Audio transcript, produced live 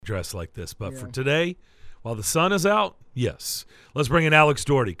dress like this. But for today, while the sun is out, yes. Let's bring in Alex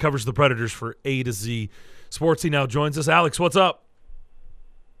Doherty, covers the Predators for A to Z Sports. He now joins us. Alex, what's up?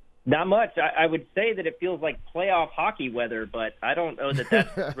 Not much. I would say that it feels like playoff hockey weather, but I don't know that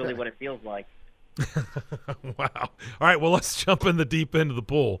that's really what it feels like. Wow. All right, well, let's jump in the deep end of the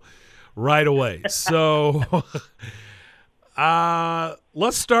pool right away. So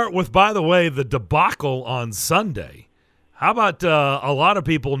let's start with, by the way, the debacle on Sunday. How about a lot of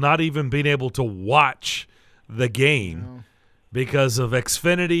people not even being able to watch the game because of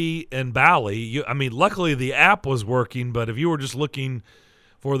Xfinity and Bally? Luckily the app was working, but if you were just looking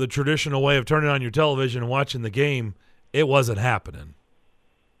for the traditional way of turning on your television and watching the game, it wasn't happening.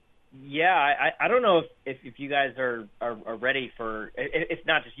 Yeah, I don't know if you guys are ready for – it's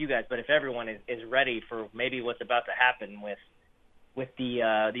not just you guys, but if everyone is ready for maybe what's about to happen with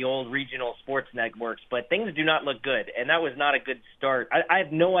the old regional sports networks. But things do not look good, and that was not a good start. I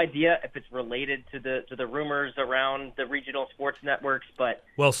have no idea if it's related to the rumors around the regional sports networks, but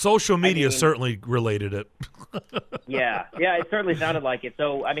 – Well, social media certainly related it. Yeah, it certainly sounded like it.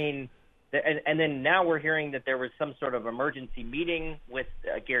 So, and then now we're hearing that there was some sort of emergency meeting with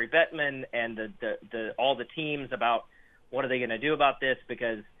Gary Bettman and all the teams about what are they going to do about this,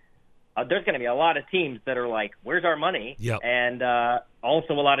 because there's going to be a lot of teams that are like, where's our money? Yep. And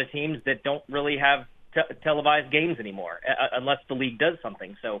also a lot of teams that don't really have televised games anymore unless the league does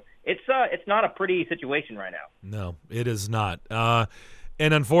something. So it's not a pretty situation right now. No, it is not.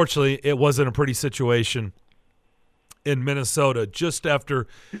 And unfortunately, it wasn't a pretty situation in Minnesota. Just after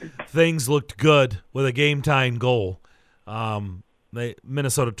things looked good with a game-tying goal,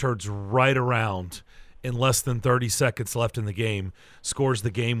 Minnesota turns right around in less than 30 seconds left in the game, scores the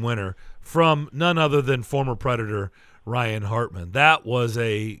game winner from none other than former Predator Ryan Hartman. That was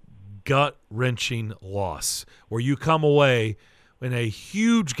a gut-wrenching loss where you come away in a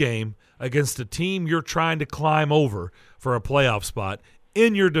huge game against a team you're trying to climb over for a playoff spot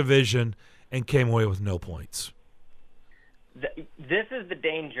in your division and came away with no points. This is the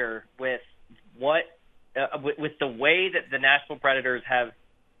danger with with the way that the Nashville Predators have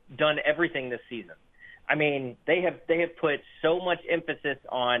done everything this season. They have put so much emphasis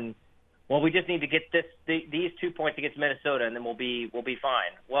on, well, we just need to get these 2 points against Minnesota, and then we'll be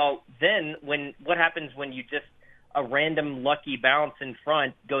fine. Well, then what happens when you just a random lucky bounce in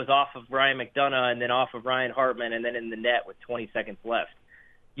front goes off of Ryan McDonough and then off of Ryan Hartman and then in the net with 20 seconds left?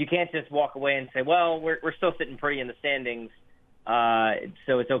 You can't just walk away and say, well, we're still sitting pretty in the standings,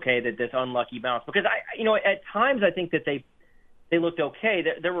 so it's okay that this unlucky bounce. Because at times I think that they looked okay.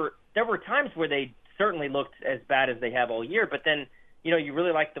 There were times where they certainly looked as bad as they have all year, but then you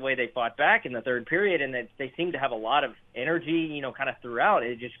really liked the way they fought back in the third period, and they seemed to have a lot of energy, kind of throughout.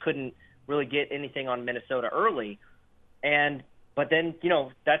 It just couldn't really get anything on Minnesota early, but then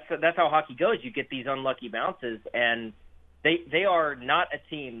that's how hockey goes. You get these unlucky bounces, and They are not a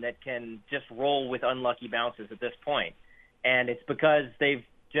team that can just roll with unlucky bounces at this point. And it's because they've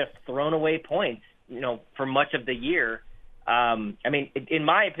just thrown away points, for much of the year. In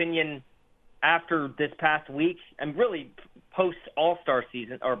my opinion, after this past week, and really post All-Star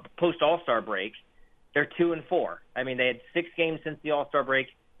season or post All-Star break, they're 2-4. They had 6 games since the All-Star break.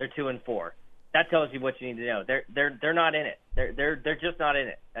 They're 2-4. That tells you what you need to know. They're not in it. They're just not in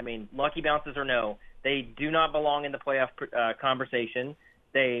it. Lucky bounces or no, they do not belong in the playoff conversation.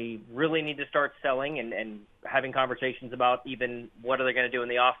 They really need to start selling and having conversations about even what are they going to do in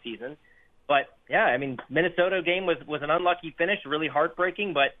the off season. But yeah, Minnesota game was an unlucky finish, really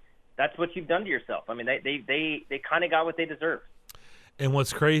heartbreaking. But that's what you've done to yourself. They kind of got what they deserve. And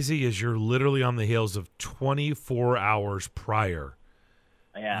what's crazy is you're literally on the heels of 24 hours prior.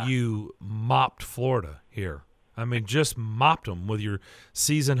 Yeah. You mopped Florida here. Just mopped them with your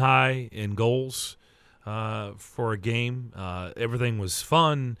season high in goals for a game. Everything was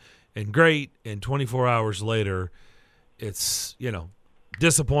fun and great, and 24 hours later, it's,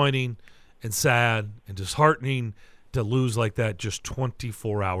 disappointing and sad and disheartening to lose like that just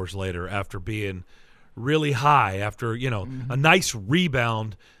 24 hours later after being really high, after, a nice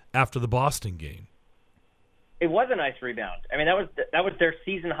rebound after the Boston game. It was a nice rebound. That was their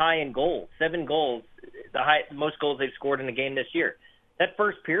season high in goals, 7 goals, most goals they've scored in a game this year. That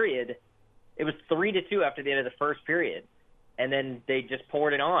first period, it was 3-2 after the end of the first period, and then they just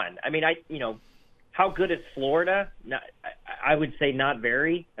poured it on. How good is Florida? I would say not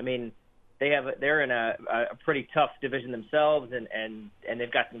very. They're in a pretty tough division themselves, and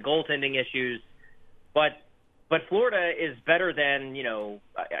they've got some goaltending issues, but Florida is better than,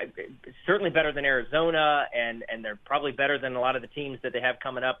 certainly better than Arizona, and they're probably better than a lot of the teams that they have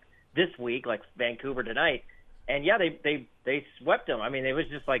coming up this week, like Vancouver tonight. And yeah, they swept them. I mean, it was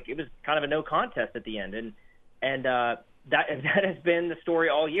just like it was kind of a no contest at the end, and that has been the story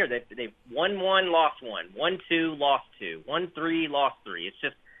all year. They've won 1, lost 1, won 2, lost 2, won 3, lost 3.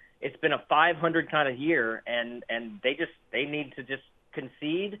 It's been a 500 kind of year, and they need to just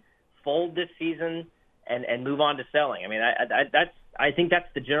concede, fold this season, and move on to selling. I mean, I think that's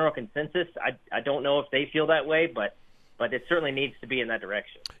the general consensus. I don't know if they feel that way, but it certainly needs to be in that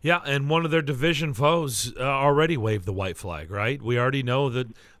direction. Yeah, and one of their division foes already waved the white flag, right? We already know that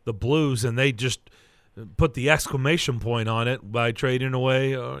the Blues, and they just put the exclamation point on it by trading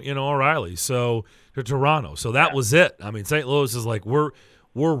away, O'Reilly to Toronto. So that was it. I mean, St. Louis is like, we're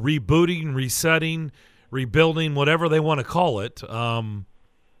rebooting, resetting, rebuilding, whatever they want to call it.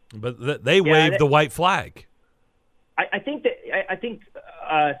 But they waved the white flag. I think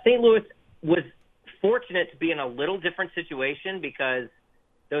St. Louis was fortunate to be in a little different situation because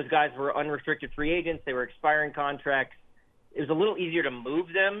those guys were unrestricted free agents. They were expiring contracts. It was a little easier to move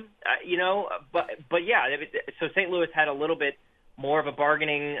them, but yeah. So St. Louis had a little bit more of a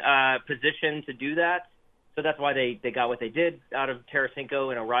bargaining position to do that. So that's why they got what they did out of Tarasenko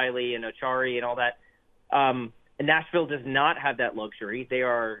and O'Reilly and Achari and all that. And Nashville does not have that luxury. They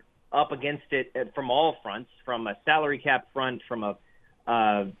are up against it from all fronts, from a salary cap front, from a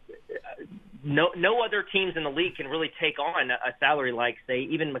no other teams in the league can really take on a salary like, say,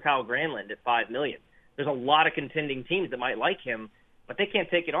 even Mikael Granlund at $5 million. There's a lot of contending teams that might like him, but they can't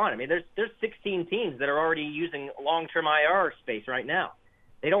take it on. I mean, there's 16 teams that are already using long-term IR space right now.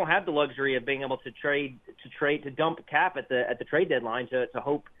 They don't have the luxury of being able to dump cap at the trade deadline to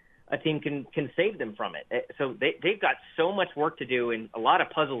hope a team can save them from it. So they've got so much work to do and a lot of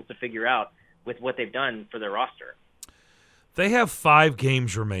puzzles to figure out with what they've done for their roster. They have 5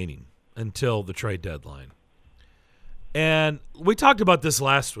 games remaining until the trade deadline. And we talked about this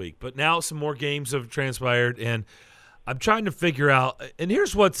last week, but now some more games have transpired, and I'm trying to figure out – and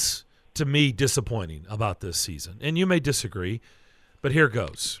here's what's, to me, disappointing about this season. And you may disagree, but here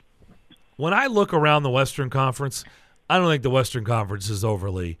goes. When I look around the Western Conference, I don't think the Western Conference is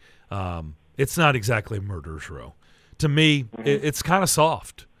overly it's not exactly murderer's row. To me, it's kind of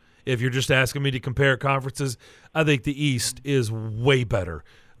soft. If you're just asking me to compare conferences, I think the East is way better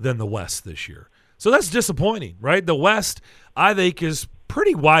than the West this year. So that's disappointing, right? The West, I think, is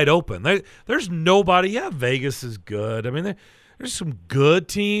pretty wide open. There's nobody. Yeah, Vegas is good. I mean, there's some good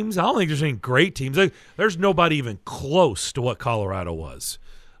teams. I don't think there's any great teams. There's nobody even close to what Colorado was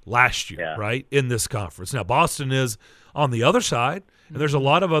last year, right, in this conference. Now, Boston is on the other side, and there's a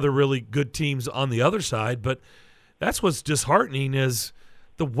lot of other really good teams on the other side, but that's what's disheartening is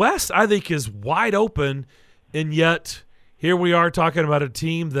the West, I think, is wide open, and yet here we are talking about a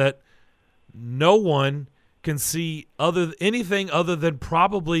team that no one can see anything other than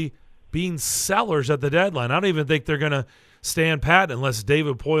probably being sellers at the deadline. I don't even think they're going to stand pat unless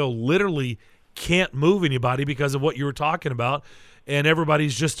David Poile literally can't move anybody because of what you were talking about, and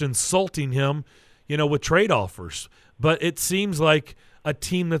everybody's just insulting him, with trade offers. But it seems like a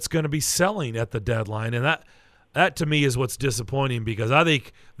team that's going to be selling at the deadline, and that to me is what's disappointing because I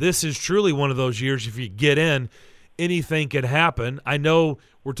think this is truly one of those years, if you get in, anything can happen. I know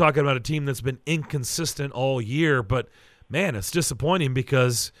we're talking about a team that's been inconsistent all year, but, man, it's disappointing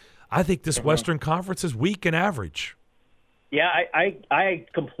because I think this Western Conference is weak and average. Yeah, I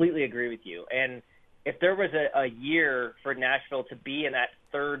completely agree with you. And if there was a year for Nashville to be in that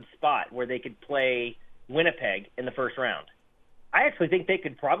third spot where they could play Winnipeg in the first round, I actually think they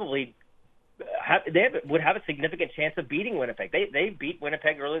could probably would have a significant chance of beating Winnipeg. They beat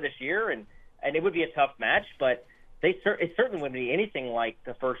Winnipeg earlier this year, and it would be a tough match, but it certainly wouldn't be anything like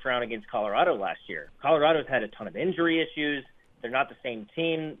the first round against Colorado last year. Colorado's had a ton of injury issues. They're not the same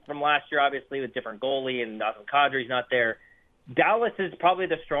team from last year, obviously, with different goalie, and Nazem Kadri's not there. Dallas is probably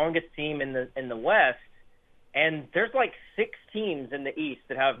the strongest team in the West, and there's like 6 teams in the East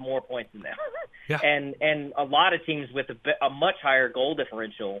that have more points than them. Yeah. And a lot of teams with a much higher goal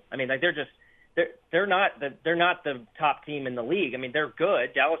differential. I mean, like they're not the top team in the league. I mean, they're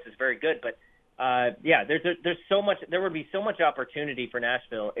good. Dallas is very good, but there's so much. There would be so much opportunity for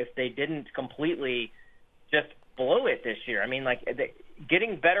Nashville if they didn't completely just blow it this year. I mean, like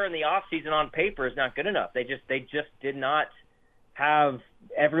getting better in the off season on paper is not good enough. They just did not have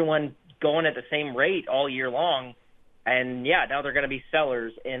everyone going at the same rate all year long. And now they're going to be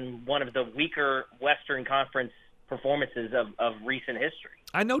sellers in one of the weaker Western Conference performances of recent history.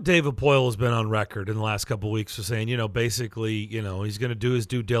 I know David Poile has been on record in the last couple of weeks for saying, basically, he's going to do his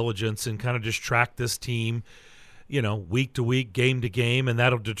due diligence and kind of just track this team, week to week, game to game, and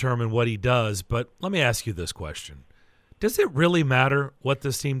that'll determine what he does. But let me ask you this question. Does it really matter what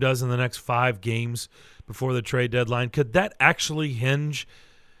this team does in the next 5 games before the trade deadline. Could that actually hinge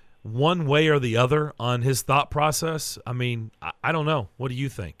one way or the other on his thought process? I mean, I don't know. What do you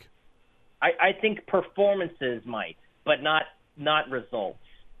think? I think performances might, but not results.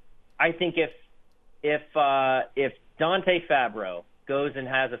 I think if Dante Fabro goes and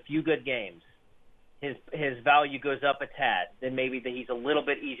has a few good games, his value goes up a tad. Then maybe he's a little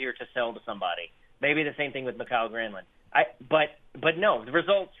bit easier to sell to somebody. Maybe the same thing with Mikael Granlund. But no, the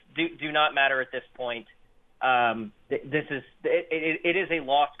results do not matter at this point. It is a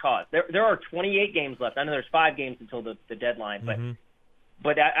lost cause. There are 28 games left. I know there's 5 games until the deadline,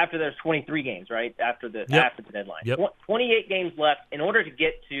 but after there's 23 games, right? After the deadline. Yep. 28 games left. In order to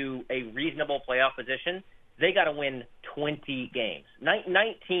get to a reasonable playoff position, they got to win 20 games,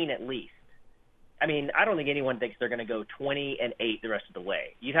 19 at least. I mean, I don't think anyone thinks they're going to go 20-8 the rest of the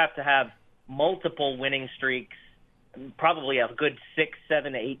way. You'd have to have multiple winning streaks, probably a good 6,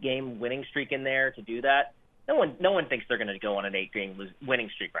 7, 8 game winning streak in there to do that. No one thinks they're going to go on an 8-game winning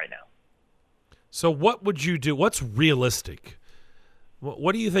streak right now. So what would you do? What's realistic?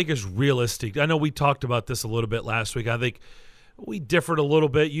 What do you think is realistic? I know we talked about this a little bit last week. I think we differed a little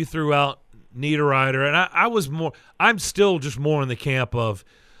bit. You threw out Niederreiter, and I'm still just more in the camp of,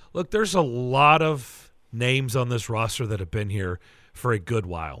 look, there's a lot of names on this roster that have been here for a good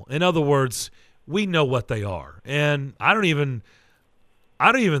while. In other words, we know what they are. And I don't even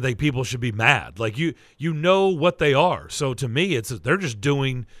think people should be mad. Like you know what they are. So to me, they're just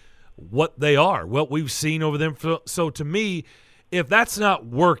doing what they are, what we've seen over them. So to me, if that's not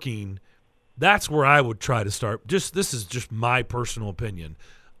working, that's where I would try to start. This is just my personal opinion.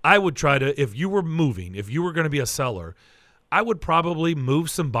 I would try to, if you were going to be a seller, I would probably move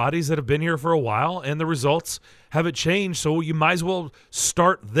some bodies that have been here for a while, and the results haven't changed. So you might as well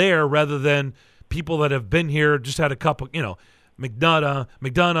start there rather than people that have been here, just had a couple, McDonough,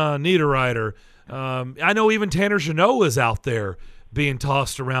 Niederreiter. I know even Tanner Jeannot is out there being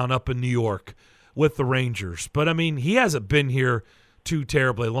tossed around up in New York with the Rangers. But, I mean, he hasn't been here too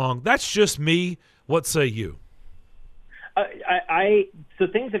terribly long. That's just me. What say you? So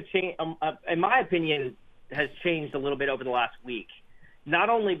things have changed. In my opinion, has changed a little bit over the last week. Not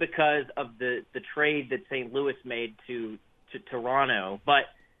only because of the trade that St. Louis made to Toronto, but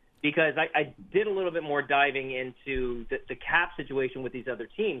because I did a little bit more diving into the cap situation with these other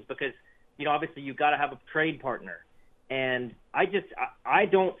teams because, obviously you've got to have a trade partner. And I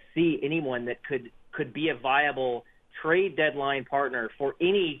don't see anyone that could be a viable trade deadline partner for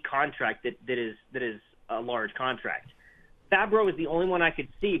any contract that is a large contract. Fabro is the only one I could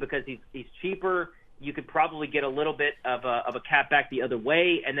see because he's cheaper. You could probably get a little bit of a cap back the other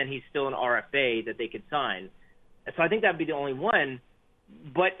way, and then he's still an RFA that they could sign. So I think that would be the only one.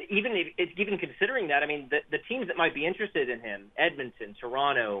 But even considering that, I mean, the teams that might be interested in him, Edmonton,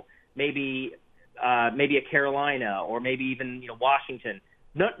 Toronto, maybe a Carolina, or maybe even Washington.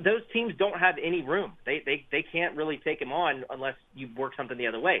 Those teams don't have any room. They can't really take him on unless you work something the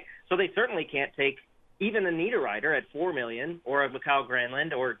other way. So they certainly can't take even a Niederreiter at $4 million, or a Mikael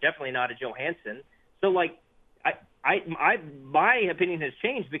Granlund, or definitely not a Johansson. So my opinion has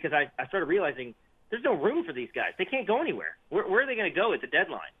changed because I started realizing there's no room for these guys. They can't go anywhere. Where are they going to go at the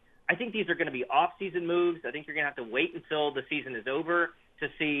deadline? I think these are going to be off-season moves. I think you're going to have to wait until the season is over to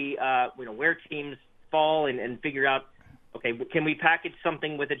see where teams fall and figure out, okay, can we package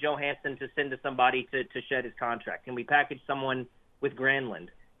something with a Johansson to send to somebody to shed his contract? Can we package someone with Granlund?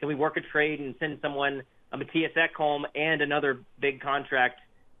 Can we work a trade and send someone a Matthias Ekholm and another big contract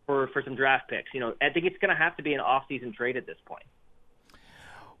for some draft picks? I think it's going to have to be an off-season trade at this point.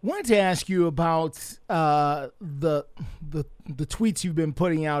 Wanted to ask you about the tweets you've been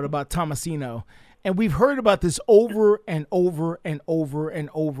putting out about Tomasino. And we've heard about this over and over and over and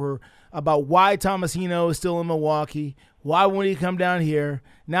over about why Tomasino is still in Milwaukee. Why won't he come down here?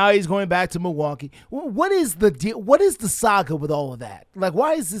 Now he's going back to Milwaukee. What is the deal? What is the saga with all of that? Like,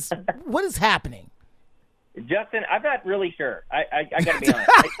 why is this? What is happening? Justin, I'm not really sure. I got to be honest.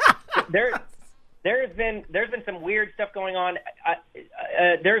 There's been some weird stuff going on.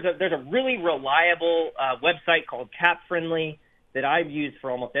 There's a really reliable website called CapFriendly that I've used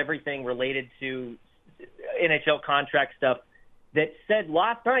for almost everything related to NHL contract stuff that said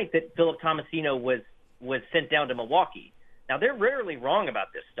last night that Philip Tomasino was sent down to Milwaukee. Now, they're rarely wrong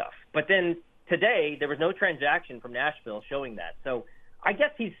about this stuff, but then today there was no transaction from Nashville showing that. So I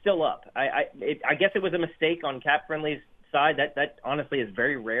guess he's still up. I guess it was a mistake on CapFriendly's side. That honestly is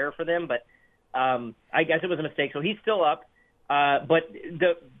very rare for them, but I guess it was a mistake. So he's still up. But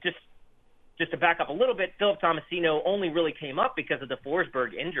just to back up a little bit, Philip Tomasino only really came up because of the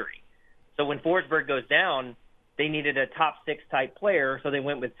Forsberg injury. So when Forsberg goes down, they needed a top 6 type player, so they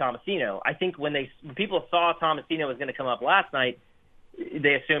went with Tomasino. I think when people saw Tomasino was going to come up last night,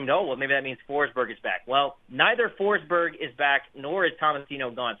 they assumed, oh, well, maybe that means Forsberg is back. Well, neither Forsberg is back nor is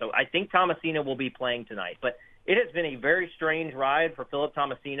Tomasino gone. So I think Tomasino will be playing tonight. But it has been a very strange ride for Philip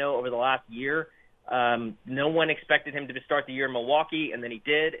Tomasino over the last year. No one expected him to start the year in Milwaukee, and then he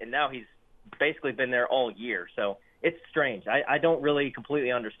did, and now he's basically been there all year. So it's strange. I don't really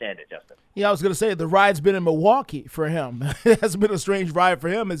completely understand it, Justin. Yeah, I was going to say the ride's been in Milwaukee for him. It has been a strange ride for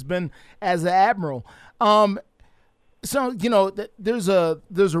him. It's been as an Admiral. So, there's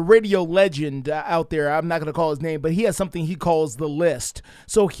a radio legend out there. I'm not going to call his name, but he has something he calls the list.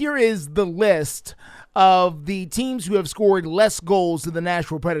 So here is the list of the teams who have scored less goals than the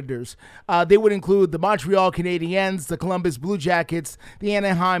Nashville Predators. They would include the Montreal Canadiens, the Columbus Blue Jackets, the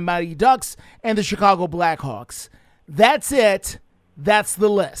Anaheim Mighty Ducks, and the Chicago Blackhawks. That's it. That's the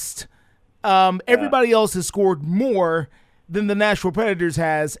list. Everybody else has scored more than the Nashville Predators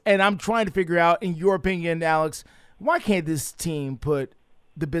has, and I'm trying to figure out, in your opinion, Alex, why can't this team put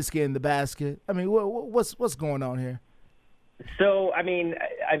the biscuit in the basket? I mean, what's going on here? So, I mean,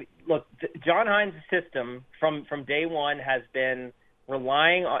 look, John Hines' system from day one has been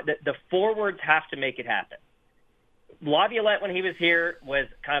relying on the forwards have to make it happen. Laviolette, when he was here, was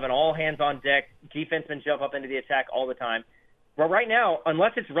kind of an all-hands-on-deck defenseman jump up into the attack all the time. But right now,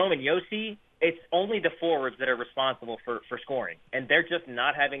 unless it's Roman Josi, it's only the forwards that are responsible for scoring, and they're just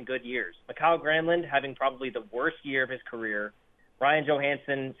not having good years. Mikael Granlund having probably the worst year of his career. Ryan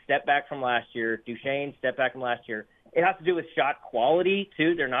Johansson stepped back from last year. Duchesne stepped back from last year. It has to do with shot quality,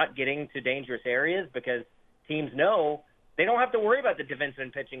 too. They're not getting to dangerous areas because teams know they don't have to worry about the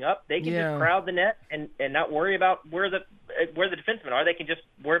defenseman pitching up. They can just crowd the net and not worry about where the defensemen are. They can just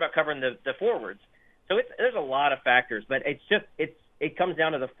worry about covering the forwards. So there's a lot of factors, but it comes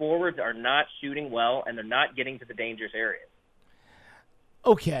down to the forwards are not shooting well and they're not getting to the dangerous areas.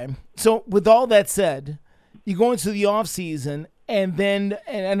 Okay, so with all that said, you go into the offseason, and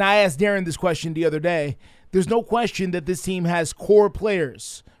I asked Darren this question the other day. There's no question that this team has core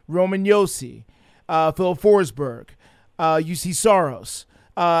players: Roman Josi, Phil Forsberg, UC Saros.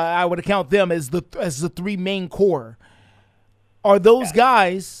 I would account them as the 3 main core. Are those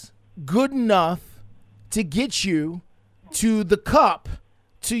guys good enough to get you to the cup,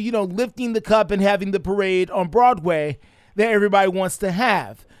 to lifting the cup and having the parade on Broadway that everybody wants to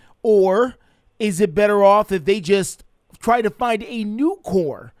have? Or is it better off if they just try to find a new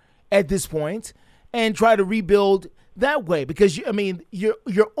core at this point and try to rebuild that way? Because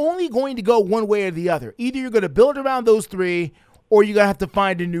you're only going to go one way or the other. Either you're going to build around those 3, or you're going to have to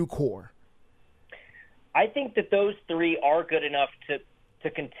find a new core. I think that those 3 are good enough to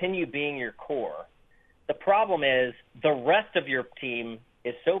continue being your core. The problem is the rest of your team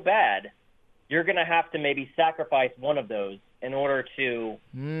is so bad, you're going to have to maybe sacrifice one of those in order to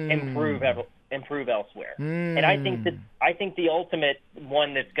improve elsewhere. And I think the ultimate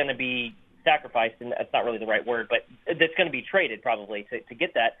one that's going to be sacrificed, and that's not really the right word, but that's going to be traded probably to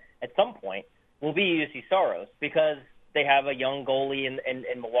get that at some point, will be UC Saros, because they have a young goalie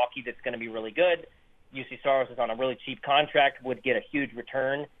in Milwaukee that's going to be really good. UC Saros is on a really cheap contract, would get a huge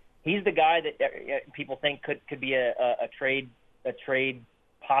return. He's the guy that people think could be a trade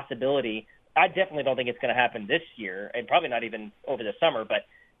possibility. I definitely don't think it's going to happen this year, and probably not even over the summer, but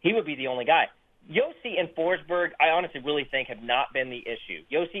he would be the only guy. Josi and Forsberg, I honestly really think, have not been the issue.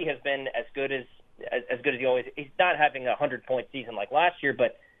 Josi has been as good as he always. He's not having a 100-point season like last year,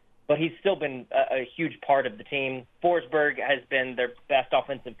 but he's still been a huge part of the team. Forsberg has been their best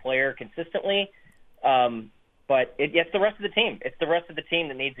offensive player consistently, but it's the rest of the team. It's the rest of the team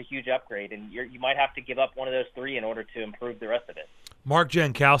that needs a huge upgrade, and you might have to give up one of those 3 in order to improve the rest of it. Mark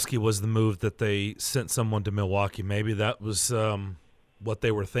Jankowski was the move that they sent someone to Milwaukee. Maybe that was what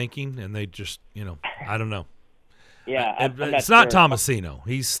they were thinking, and they just, I don't know. Yeah, it's not Tomasino.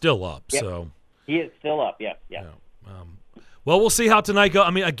 He's still up. Yep. So he is still up. Yeah. Well, we'll see how tonight goes.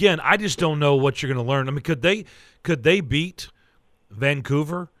 I mean, again, I just don't know what you're going to learn. I mean, could they beat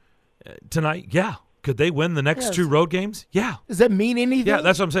Vancouver tonight? Yeah. Could they win the next 2 road games? Yeah. Does that mean anything? Yeah,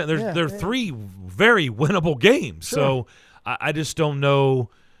 that's what I'm saying. There are 3 very winnable games. Sure. So I just don't know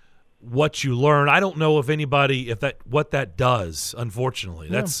what you learn. I don't know what that does, unfortunately.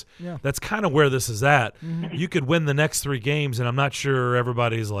 That's kind of where this is at. Mm-hmm. You could win the next 3 games, and I'm not sure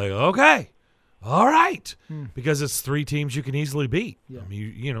everybody's like, okay, all right, because it's 3 teams you can easily beat. Yeah. I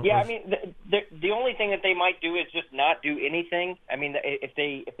mean, I mean, the only thing that they might do is just not do anything. I mean, if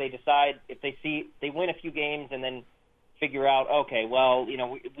they decide, if they win a few games and then figure out, okay, well,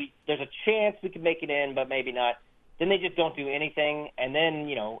 there's a chance we could make it in, but maybe not. then they just don't do anything. And then,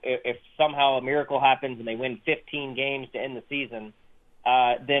 if somehow a miracle happens and they win 15 games to end the season,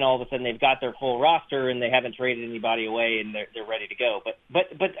 then all of a sudden they've got their full roster and they haven't traded anybody away and they're ready to go. But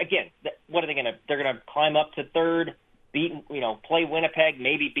again, what are they going to? They're going to climb up to third, play Winnipeg,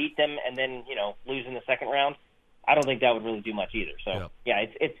 maybe beat them, and then lose in the second round. I don't think that would really do much either. So yeah,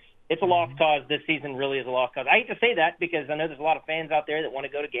 it's a lost cause. This season really is a lost cause. I hate to say that because I know there's a lot of fans out there that want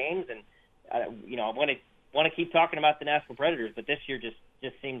to go to games, and I want to keep talking about the Nashville Predators, but this year just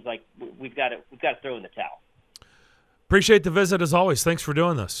seems like we've got to throw in the towel. Appreciate the visit as always. Thanks for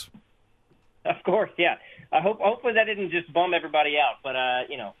doing this. Of course, yeah. Hopefully that didn't just bum everybody out, but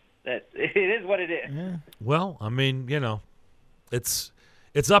that it is what it is. Yeah. Well, I mean, it's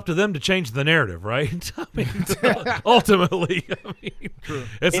up to them to change the narrative, right? I mean, ultimately,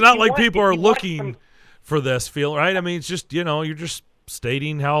 it's not like people are looking for this feel, right? I mean, it's just you're just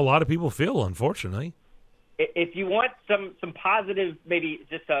stating how a lot of people feel, unfortunately. If you want some positive, maybe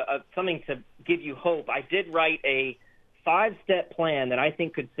just something to give you hope, I did write a 5-step plan that I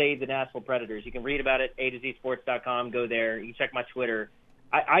think could save the Nashville Predators. You can read about it, A2Zsports.com. Go there. You can check my Twitter.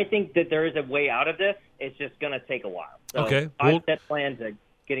 I think that there is a way out of this. It's just going to take a while. So okay. 5-step plan to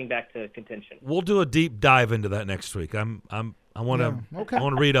getting back to contention. We'll do a deep dive into that next week. I want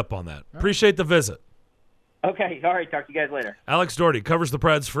to read up on that. Appreciate the visit. Okay. All right. Talk to you guys later. Alex Doherty covers the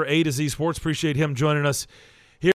Preds for A to Z Sports. Appreciate him joining us